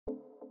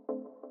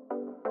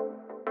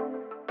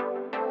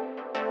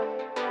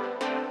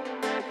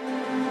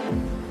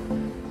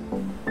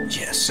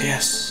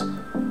Yes.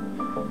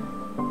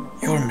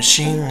 Your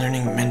machine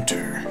learning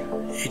mentor,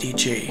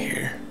 ADJ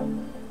here.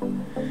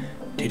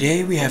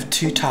 Today we have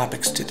two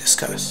topics to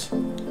discuss.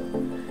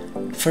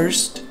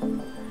 First,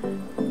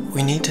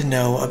 we need to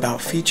know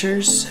about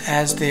features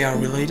as they are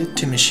related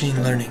to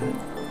machine learning.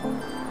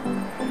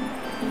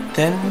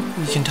 Then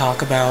we can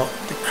talk about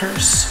the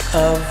curse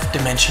of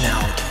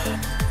dimensionality.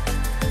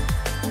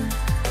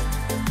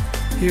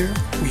 Here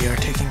we are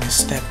taking a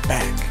step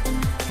back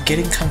and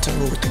getting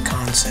comfortable with the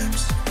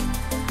concepts.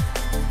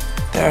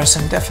 There are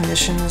some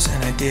definitions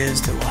and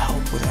ideas that will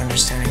help with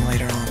understanding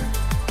later on.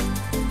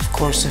 Of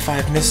course, if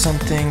I've missed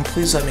something,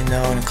 please let me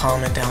know in a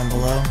comment down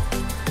below.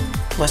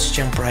 Let's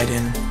jump right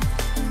in.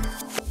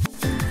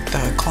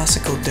 The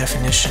classical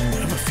definition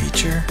of a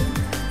feature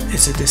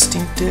is a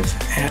distinctive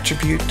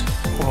attribute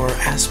or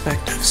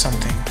aspect of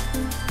something.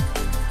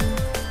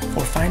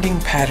 For finding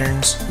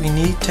patterns, we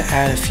need to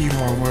add a few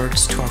more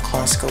words to our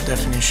classical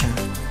definition.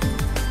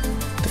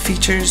 The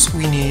features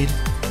we need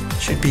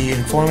should be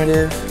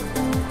informative,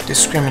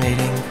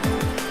 discriminating,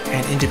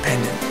 and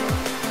independent.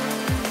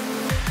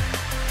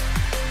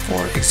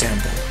 For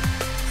example,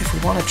 if we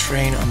want to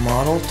train a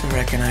model to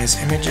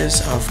recognize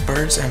images of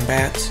birds and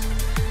bats,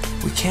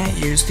 we can't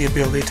use the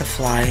ability to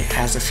fly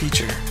as a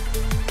feature.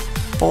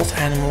 Both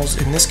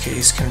animals in this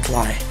case can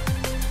fly.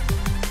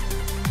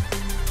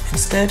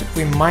 Instead,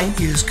 we might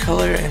use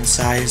color and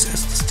size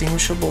as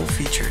distinguishable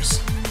features.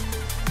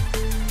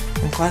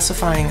 When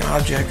classifying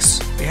objects,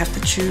 we have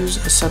to choose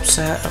a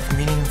subset of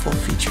meaningful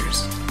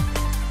features.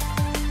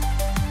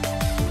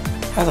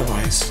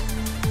 Otherwise,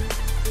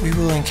 we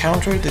will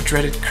encounter the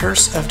dreaded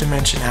curse of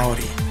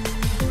dimensionality.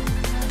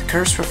 The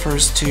curse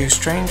refers to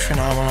strange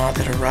phenomena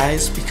that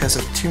arise because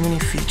of too many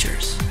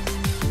features.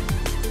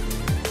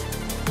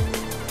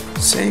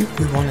 Say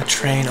we want to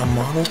train a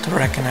model to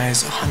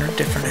recognize 100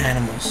 different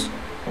animals,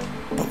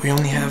 but we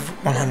only have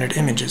 100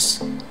 images.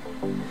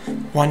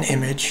 One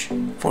image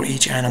for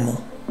each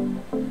animal.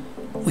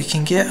 We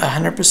can get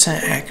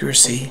 100%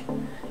 accuracy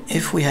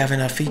if we have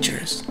enough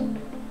features.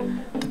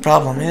 The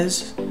problem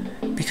is,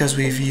 because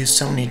we've used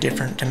so many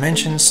different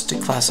dimensions to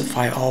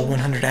classify all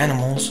 100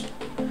 animals,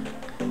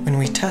 when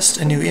we test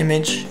a new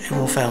image, it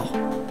will fail.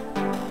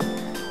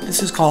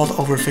 This is called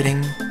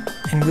overfitting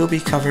and will be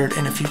covered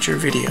in a future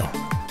video.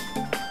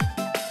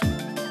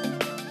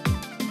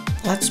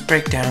 Let's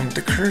break down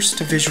the curse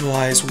to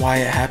visualize why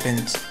it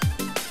happens.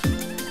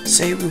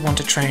 Say we want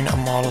to train a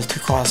model to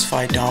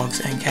classify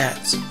dogs and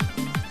cats.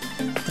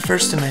 The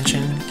first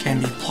dimension can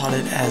be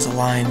plotted as a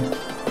line.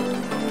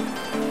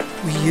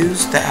 We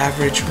use the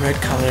average red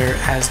color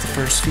as the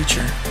first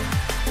feature.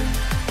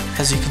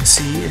 As you can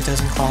see, it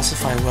doesn't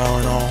classify well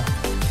at all.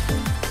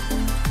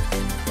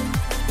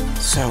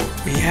 So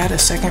we add a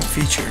second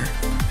feature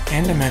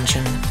and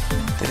dimension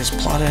that is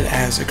plotted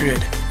as a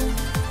grid.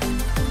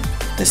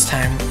 This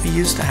time we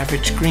use the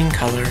average green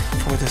color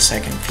for the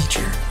second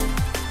feature.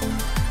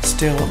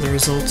 Still, the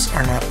results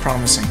are not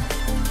promising.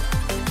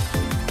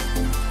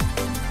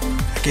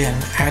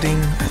 Again, adding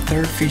a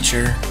third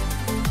feature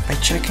by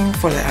checking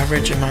for the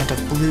average amount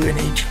of blue in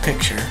each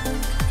picture.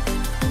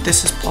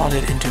 This is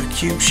plotted into a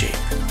cube shape.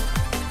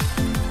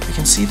 We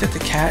can see that the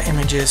cat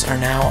images are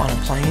now on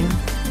a plane,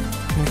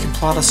 and we can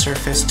plot a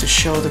surface to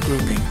show the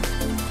grouping.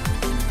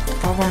 The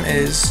problem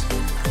is,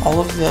 all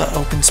of the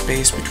open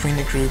space between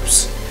the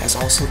groups has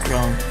also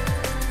grown.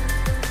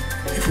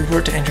 If we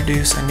were to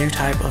introduce a new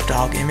type of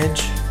dog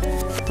image,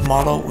 the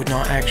model would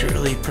not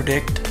accurately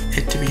predict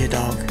it to be a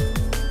dog.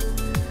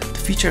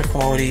 The feature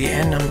quality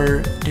and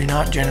number do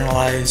not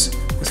generalize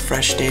with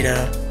fresh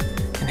data,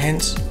 and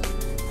hence,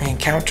 we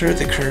encounter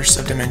the curse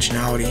of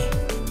dimensionality.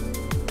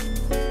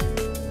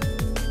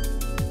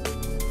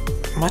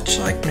 Much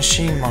like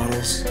machine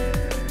models,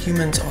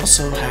 humans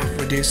also have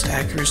reduced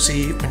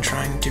accuracy when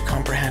trying to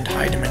comprehend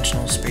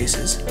high-dimensional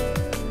spaces.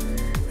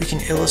 We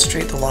can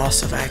illustrate the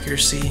loss of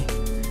accuracy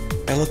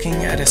by looking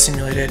at a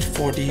simulated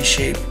 4D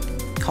shape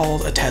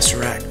called a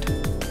tesseract.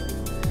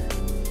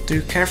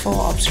 Through careful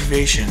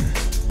observation,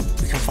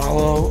 we can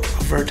follow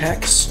a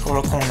vertex or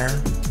a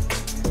corner.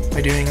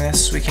 By doing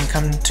this, we can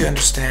come to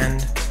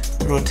understand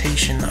the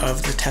rotation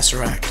of the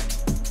tesseract.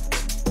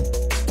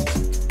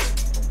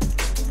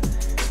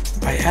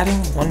 By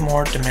adding one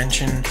more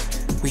dimension,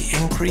 we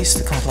increase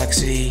the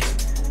complexity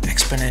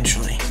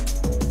exponentially.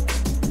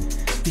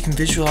 We can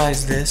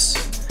visualize this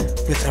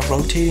with a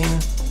rotating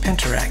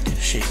pentaract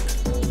shape.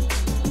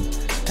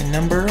 The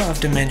number of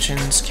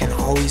dimensions can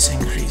always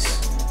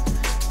increase.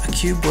 A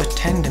cube with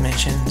 10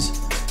 dimensions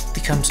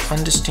becomes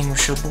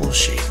undistinguishable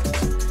shape,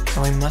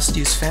 and we must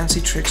use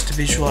fancy tricks to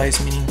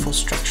visualize meaningful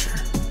structure.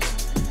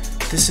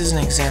 This is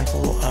an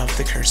example of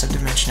the curse of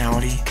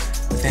dimensionality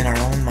within our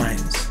own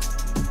minds.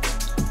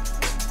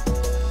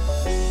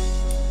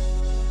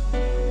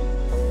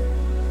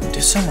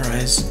 To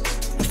summarize,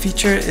 a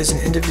feature is an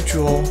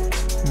individual,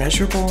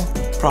 measurable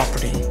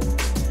property.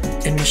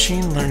 In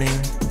machine learning,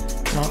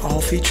 not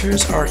all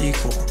features are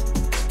equal.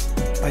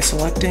 By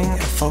selecting a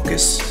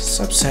focused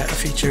subset of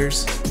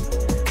features,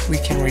 we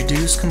can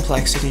reduce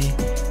complexity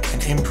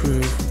and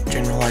improve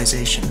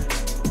generalization.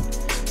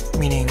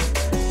 meaning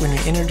when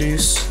we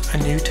introduce a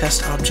new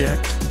test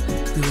object,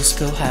 we will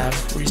still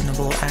have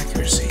reasonable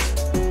accuracy.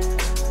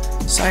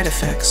 Side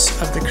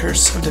effects of the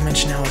curse of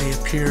dimensionality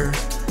appear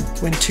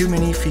when too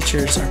many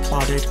features are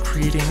plotted,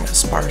 creating a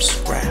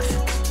sparse graph.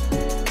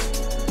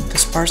 The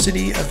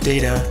sparsity of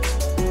data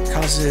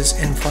causes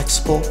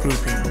inflexible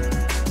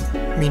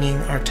grouping, meaning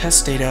our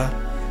test data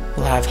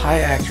will have high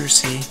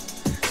accuracy,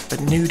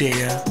 but new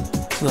data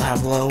will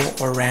have low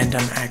or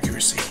random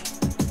accuracy.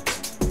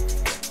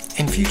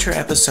 In future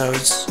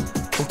episodes,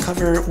 we'll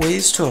cover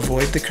ways to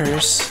avoid the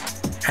curse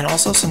and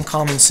also some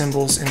common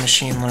symbols in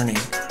machine learning.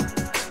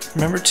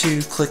 Remember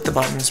to click the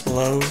buttons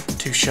below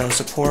to show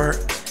support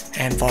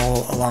and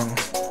follow along.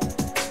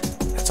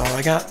 That's all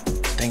I got.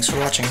 Thanks for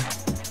watching.